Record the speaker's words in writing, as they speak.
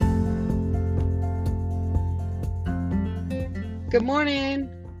Good morning.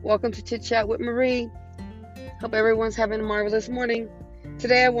 Welcome to Chit Chat with Marie. Hope everyone's having a marvelous morning.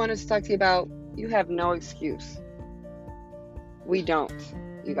 Today I wanted to talk to you about you have no excuse. We don't,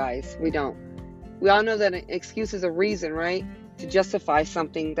 you guys. We don't. We all know that an excuse is a reason, right? To justify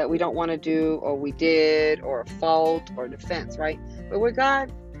something that we don't want to do or we did or a fault or defense, right? But with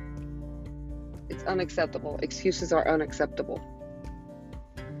God, it's unacceptable. Excuses are unacceptable.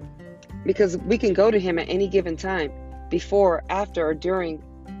 Because we can go to Him at any given time, before, after, or during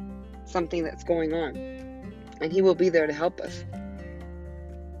something that's going on. And He will be there to help us.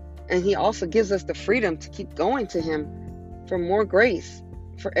 And He also gives us the freedom to keep going to Him for more grace,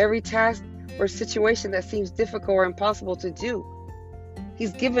 for every task or situation that seems difficult or impossible to do.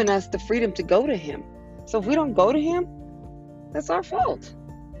 He's given us the freedom to go to Him. So if we don't go to Him, that's our fault.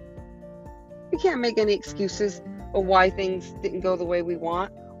 We can't make any excuses of why things didn't go the way we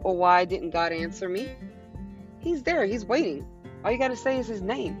want, or why didn't God answer me. He's there. He's waiting. All you got to say is His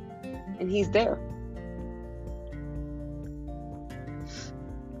name, and He's there.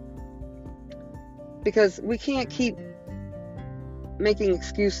 Because we can't keep making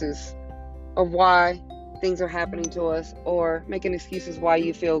excuses of why things are happening to us, or making excuses why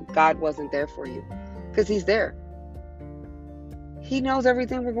you feel God wasn't there for you. Because He's there. He knows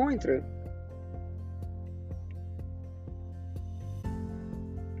everything we're going through.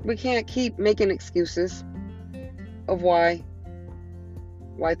 We can't keep making excuses of why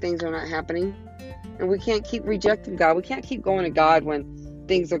things are not happening. And we can't keep rejecting God. We can't keep going to God when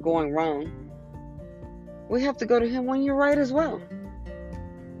things are going wrong. We have to go to Him when you're right as well.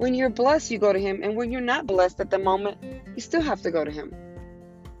 When you're blessed, you go to Him. And when you're not blessed at the moment, you still have to go to Him.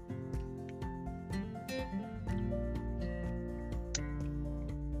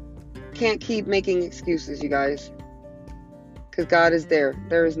 Can't keep making excuses, you guys. Because God is there.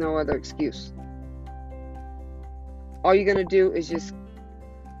 There is no other excuse. All you're going to do is just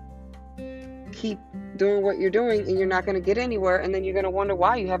keep doing what you're doing, and you're not going to get anywhere, and then you're going to wonder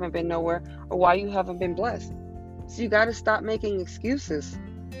why you haven't been nowhere, or why you haven't been blessed. So you got to stop making excuses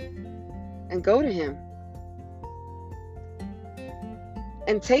and go to Him.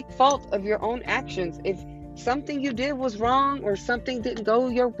 And take fault of your own actions. If something you did was wrong, or something didn't go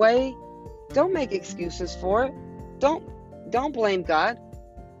your way, don't make excuses for it. Don't blame God.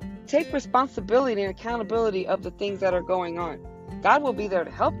 Take responsibility and accountability of the things that are going on. God will be there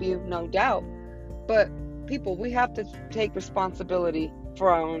to help you, no doubt. But people, we have to take responsibility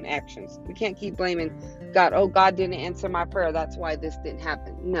for our own actions. We can't keep blaming God. Oh, God didn't answer my prayer. That's why this didn't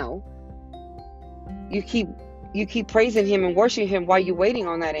happen. No. You keep praising Him and worshiping Him while you're waiting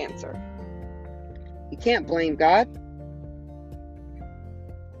on that answer. You can't blame God.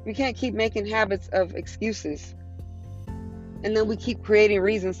 We can't keep making habits of excuses. And then we keep creating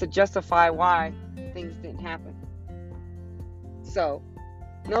reasons to justify why things didn't happen. So,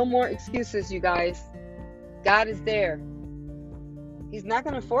 no more excuses, you guys. God is there. He's not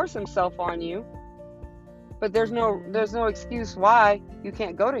going to force Himself on you. But there's no excuse why you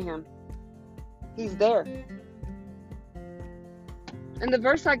can't go to Him. He's there. And the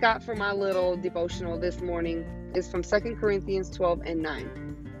verse I got for my little devotional this morning is from 2 Corinthians 12 and 9.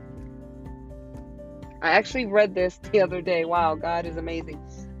 I actually read this the other day. Wow, God is amazing.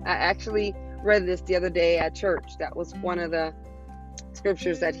 I actually read this the other day at church. That was one of the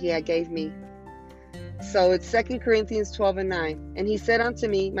scriptures that He had gave me. So it's 2 Corinthians 12 and 9. And He said unto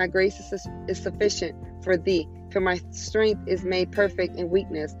me, my grace is sufficient for thee, for my strength is made perfect in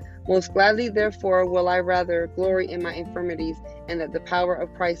weakness. Most gladly, therefore, will I rather glory in my infirmities, and that the power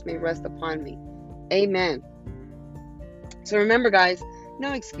of Christ may rest upon me. Amen. So remember, guys,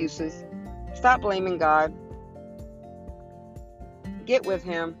 no excuses. Stop blaming God. Get with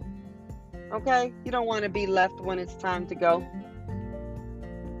Him. Okay? You don't want to be left when it's time to go.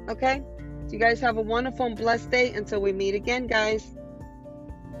 Okay? So you guys have a wonderful and blessed day until we meet again, guys.